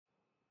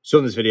So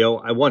in this video,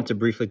 I want to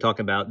briefly talk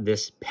about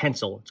this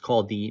pencil. It's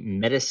called the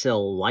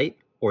Metacil Light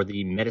or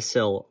the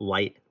Metacil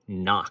Light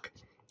Knock.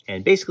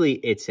 And basically,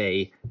 it's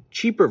a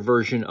cheaper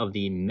version of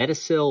the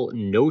Metacil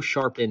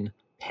No-Sharpen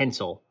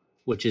pencil,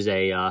 which is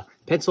a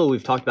pencil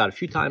we've talked about a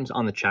few times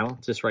on the channel.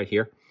 It's this right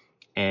here.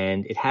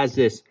 And it has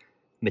this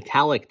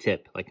metallic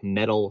tip, like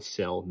metal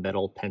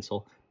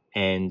pencil.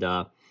 And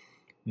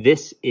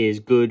this is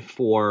good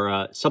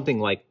for something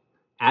like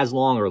as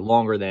long or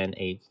longer than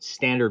a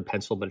standard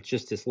pencil, but it's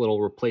just this little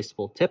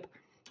replaceable tip,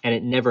 and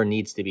it never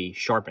needs to be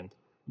sharpened.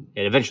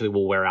 It eventually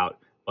will wear out,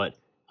 but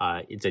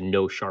it's a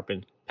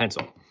no-sharpen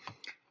pencil.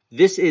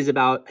 This is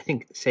about, I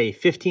think, say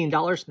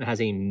 $15, and it has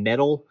a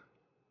metal,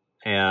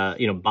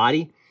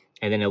 body,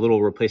 and then a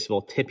little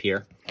replaceable tip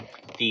here.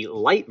 The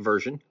light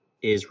version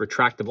is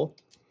retractable.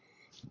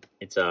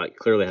 It's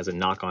clearly has a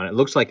knock on it. It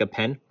looks like a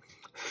pen,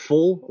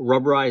 full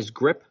rubberized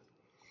grip,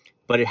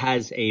 but it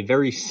has a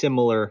very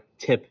similar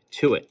tip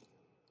to it.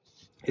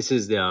 This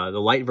is the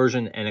light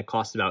version, and it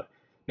costs about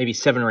maybe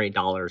 $7 or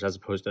 $8 as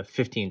opposed to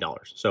 $15.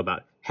 So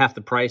about half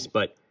the price,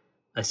 but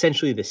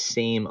essentially the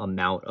same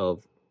amount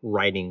of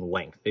writing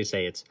length. They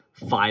say it's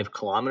 5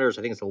 kilometers.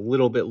 I think it's a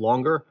little bit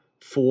longer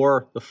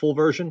for the full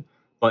version,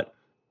 but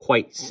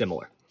quite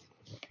similar.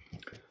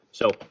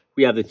 So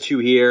we have the two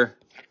here.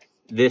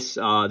 This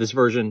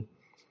version,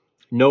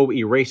 no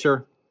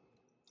eraser,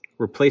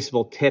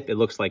 replaceable tip. It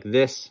looks like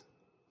this.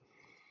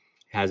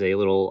 Has a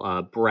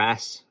little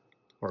brass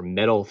or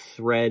metal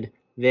thread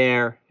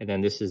there, and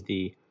then this is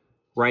the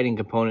writing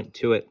component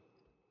to it,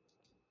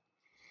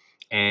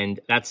 and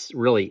that's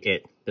really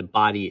it. The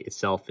body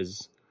itself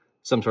is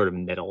some sort of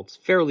metal. It's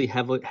fairly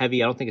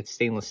heavy. I don't think it's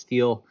stainless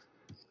steel,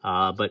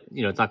 but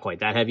it's not quite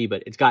that heavy,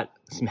 but it's got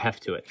some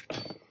heft to it.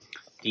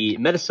 The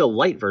Metacil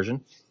Light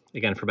version,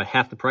 again, for about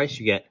half the price,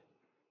 you get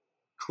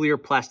clear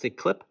plastic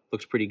clip.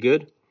 Looks pretty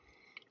good.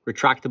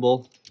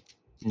 Retractable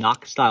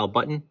knock style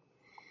button.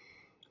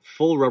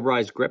 Full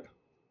rubberized grip.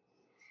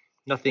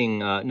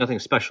 Nothing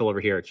special over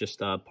here. It's just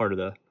part of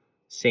the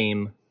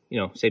same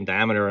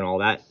diameter and all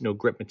that. No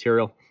grip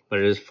material, but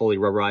it is fully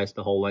rubberized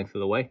the whole length of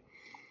the way.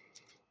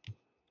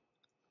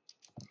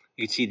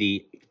 You can see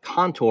the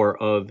contour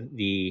of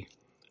the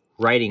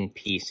writing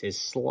piece is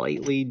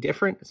slightly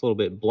different. It's a little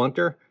bit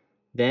blunter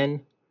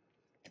than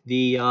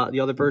the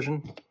other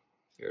version.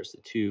 Here's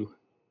the two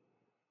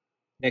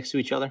next to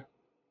each other.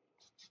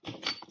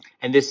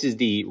 And this is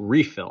the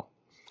refill.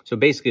 So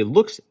basically, it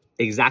looks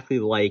exactly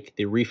like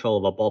the refill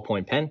of a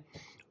ballpoint pen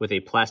with a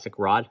plastic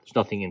rod. There's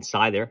nothing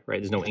inside there, right?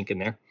 There's no ink in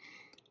there.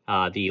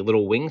 The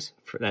little wings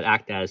that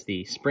act as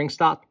the spring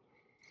stop.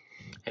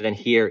 And then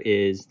here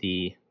is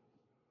the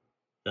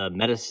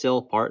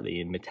Metacil part,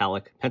 the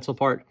metallic pencil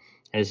part.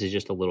 And this is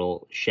just a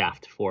little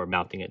shaft for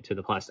mounting it to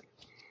the plastic.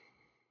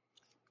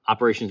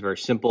 Operation is very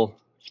simple.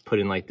 Just put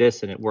in like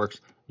this, and it works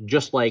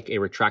just like a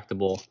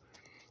retractable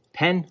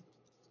pen.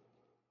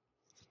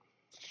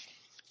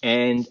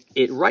 And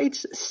it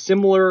writes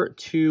similar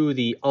to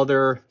the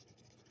other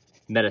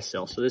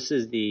Metacil. So this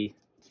is the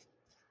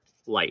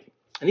light.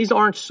 And these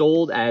aren't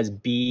sold as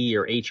B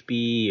or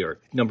HB or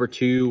number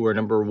 2 or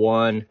number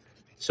 1.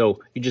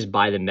 So you just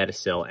buy the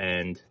Metacil,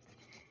 and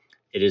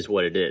it is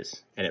what it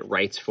is. And it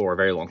writes for a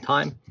very long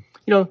time.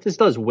 This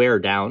does wear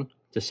down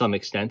to some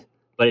extent,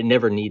 but it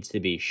never needs to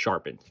be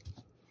sharpened.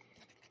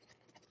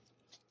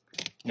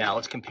 Now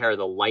let's compare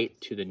the light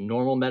to the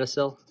normal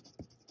Metacil.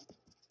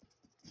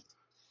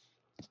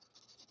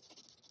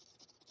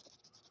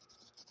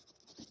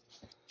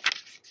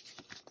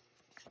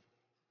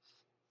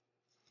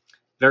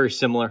 Very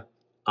similar.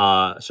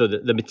 So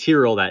the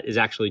material that is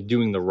actually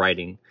doing the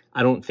writing,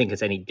 I don't think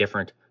it's any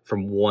different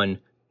from one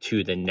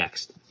to the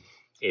next.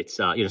 It's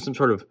some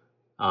sort of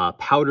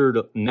powdered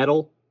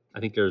metal. I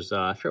think there's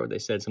I forget what they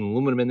said, some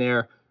aluminum in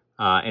there,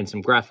 and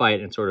some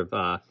graphite, and sort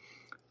of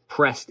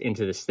pressed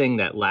into this thing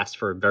that lasts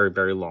for a very,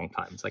 very long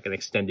time. It's like an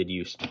extended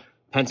use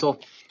pencil.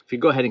 If you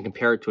go ahead and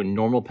compare it to a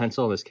normal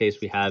pencil, in this case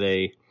we have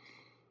a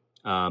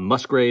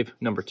Musgrave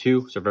number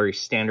 2, so a very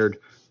standard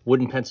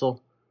wooden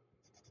pencil.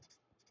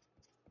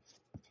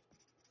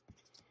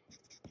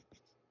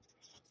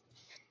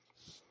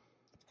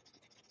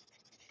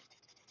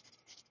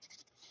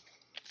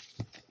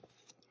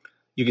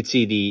 You can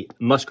see the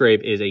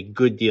Musgrave is a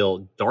good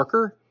deal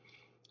darker.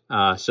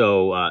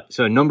 So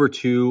a number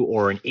 2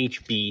 or an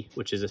HB,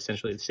 which is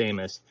essentially the same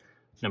as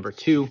number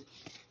 2,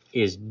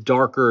 is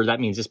darker. That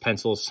means this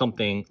pencil is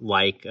something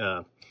like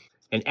an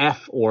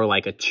F or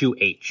like a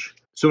 2H.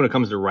 So when it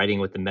comes to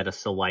writing with the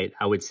Metacil Light,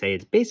 I would say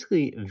it's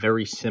basically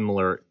very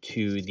similar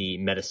to the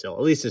Metacil,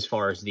 at least as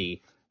far as the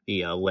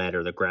lead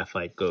or the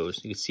graphite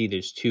goes. You can see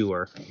those two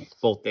are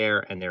both there,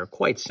 and they're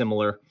quite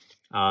similar.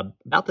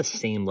 About the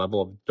same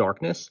level of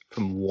darkness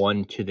from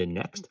one to the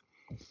next.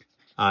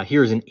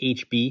 Here's an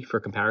HB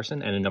for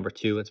comparison, and a number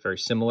 2. It's very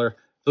similar.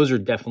 Those are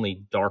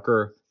definitely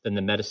darker than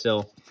the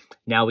Metacil.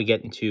 Now we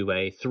get into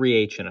a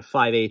 3H and a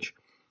 5H,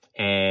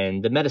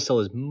 and the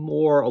Metacil is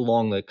more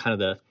along the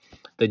kind of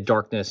the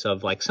darkness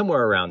of like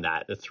somewhere around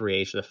that, the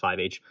 3H or the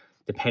 5H,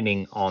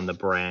 depending on the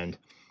brand.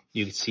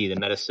 You can see the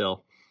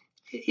Metacil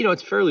you know,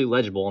 it's fairly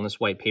legible on this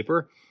white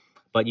paper,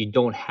 but you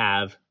don't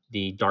have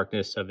the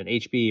darkness of an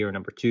HB or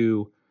number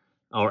 2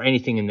 or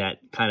anything in that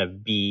kind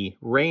of B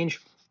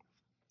range.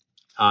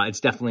 It's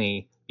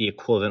definitely the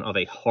equivalent of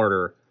a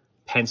harder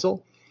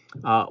pencil.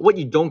 What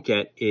you don't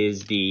get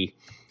is the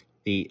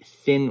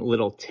thin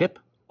little tip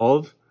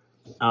of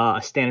a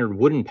standard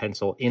wooden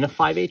pencil in a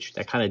 5H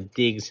that kind of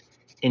digs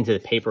into the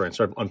paper and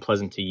sort of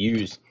unpleasant to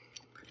use.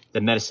 The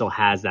Metacil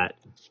has that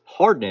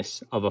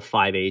hardness of a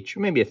 5H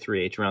or maybe a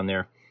 3H around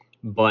there,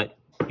 but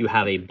you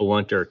have a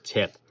blunter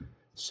tip.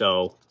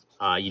 So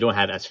you don't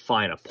have as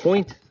fine a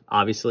point,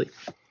 obviously.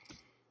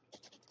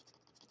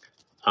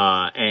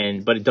 But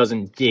it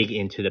doesn't dig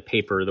into the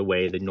paper the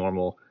way the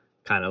normal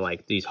kind of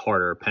like these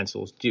harder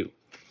pencils do.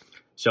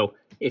 So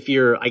if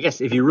you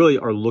really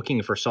are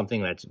looking for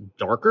something that's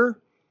darker,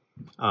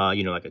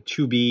 you know, like a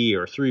 2B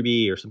or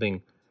 3B or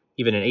something,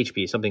 even an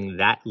HB, something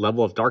that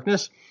level of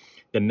darkness,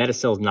 the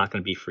Metacil is not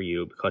going to be for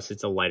you because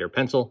it's a lighter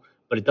pencil,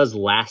 but it does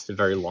last a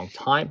very long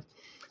time.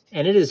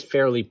 And it is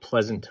fairly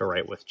pleasant to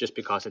write with just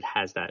because it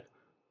has that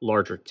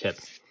larger tip.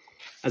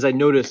 As I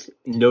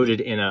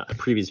noted in a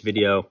previous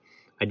video,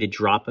 I did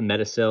drop a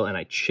Metacil and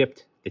I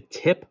chipped the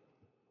tip.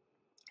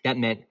 That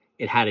meant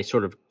it had a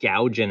sort of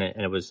gouge in it,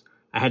 and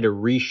I had to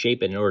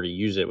reshape it in order to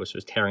use it, which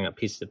was tearing up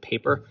pieces of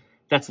paper.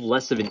 That's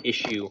less of an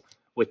issue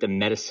with the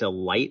Metacil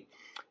Light,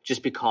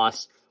 just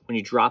because when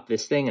you drop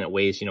this thing and it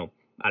weighs, you know,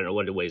 I don't know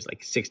what it weighs,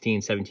 like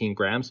 16, 17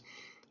 grams,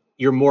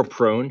 you're more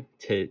prone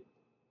to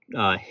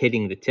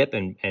hitting the tip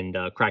and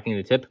cracking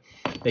the tip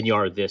than you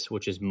are this,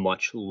 which is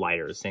much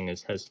lighter. This thing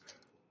has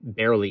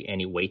barely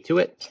any weight to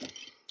it.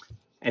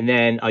 And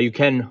then you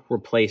can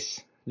replace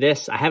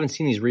this. I haven't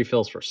seen these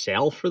refills for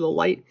sale for the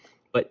Light,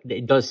 but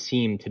it does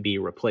seem to be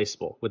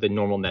replaceable with a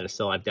normal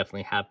Metacil. I've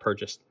definitely have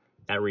purchased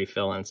that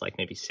refill, and it's like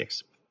maybe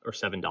 $6 or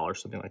 $7,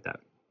 something like that.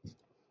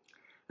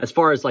 As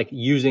far as like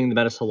using the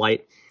Metacil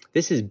Light,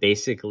 this is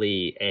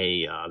basically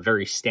a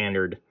very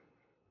standard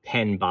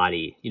pen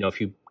body. You know, if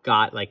you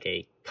got like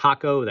a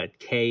Kako, that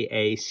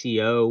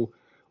K-A-C-O,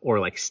 or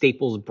like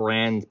Staples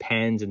brand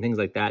pens and things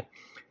like that,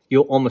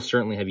 you'll almost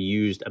certainly have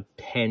used a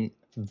pen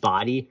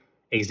body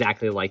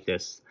exactly like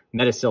this.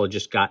 Metacil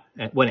just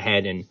went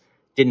ahead and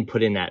didn't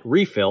put in that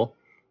refill,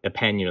 the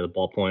pen, you know, the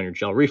ballpoint or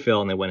gel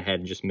refill, and they went ahead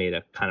and just made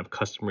a kind of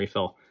custom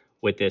refill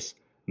with this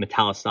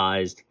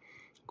metallicized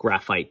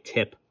graphite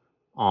tip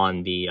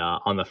on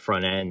the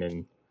front end,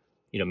 and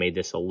you know, made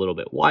this a little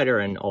bit wider,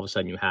 and all of a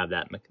sudden you have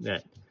that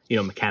you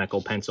know,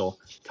 mechanical pencil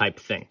type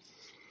thing.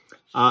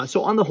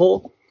 So on the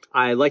whole,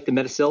 I like the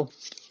Metacil,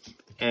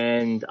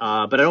 and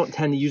but I don't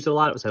tend to use it a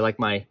lot because I like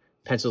my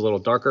pencils a little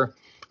darker.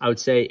 I would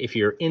say if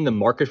you're in the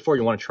market for it,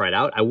 you want to try it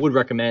out, I would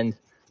recommend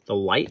the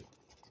Light.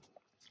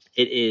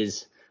 It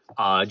is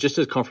just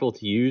as comfortable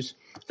to use.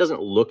 It doesn't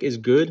look as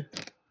good.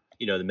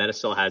 You know, the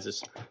Metacil has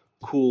this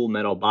cool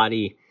metal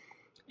body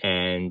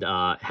and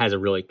has a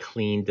really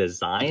clean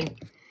design.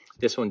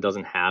 This one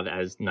doesn't have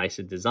as nice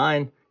a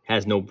design,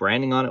 has no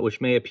branding on it, which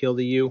may appeal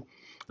to you.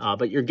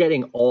 But you're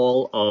getting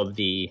all of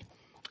the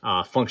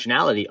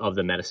functionality of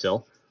the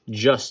Metacil,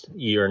 just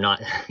you're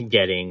not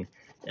getting,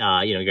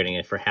 you know, getting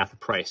it for half the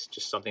price,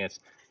 just something that's,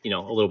 you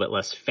know, a little bit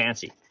less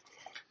fancy.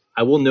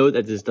 I will note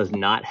that this does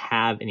not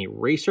have an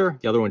eraser.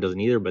 The other one doesn't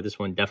either, but this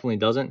one definitely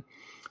doesn't.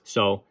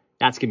 So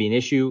that's going to be an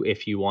issue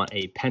if you want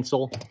a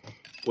pencil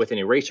with an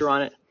eraser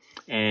on it.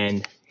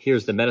 And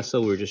here's the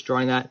Metacil. We were just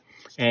drawing that.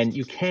 And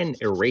you can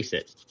erase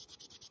it.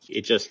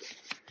 It just,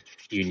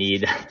 you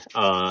need,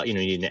 you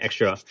need an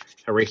extra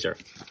eraser.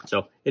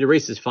 So it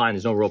erases fine.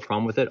 There's no real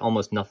problem with it.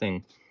 Almost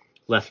nothing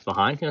left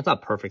behind. You know, it's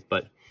not perfect,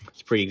 but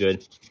it's pretty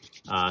good.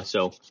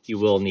 So you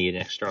will need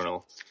an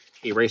external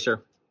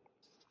eraser.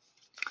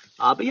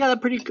 But yeah, that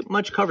pretty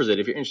much covers it.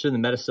 If you're interested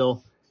in the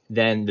Metacil,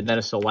 then the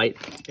Metacil Light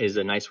is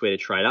a nice way to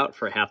try it out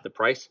for half the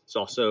price. It's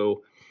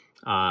also,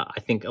 I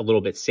think, a little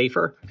bit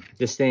safer.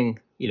 This thing,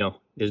 you know,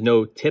 there's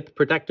no tip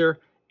protector,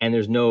 and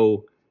there's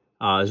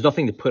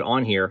nothing to put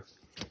on here.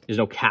 There's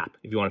no cap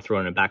if you want to throw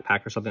it in a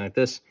backpack or something like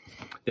this.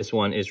 This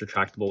one is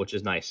retractable, which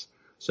is nice.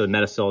 So the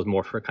Metacil is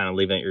more for kind of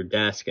leaving it at your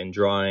desk and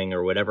drawing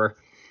or whatever.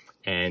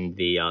 And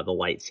the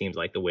Light seems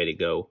like the way to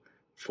go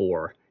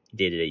for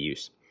day-to-day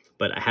use.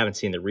 But I haven't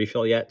seen the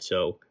refill yet,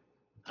 so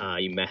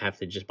you may have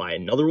to just buy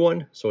another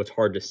one. So it's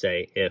hard to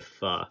say if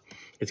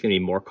it's going to be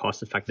more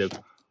cost-effective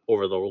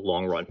over the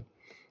long run.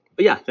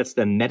 But yeah, that's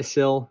the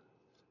Metacil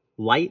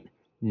Light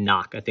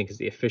Knock, I think is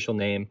the official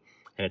name.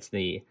 And it's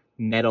the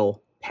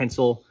metal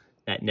pencil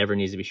that never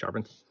needs to be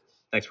sharpened.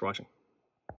 Thanks for watching.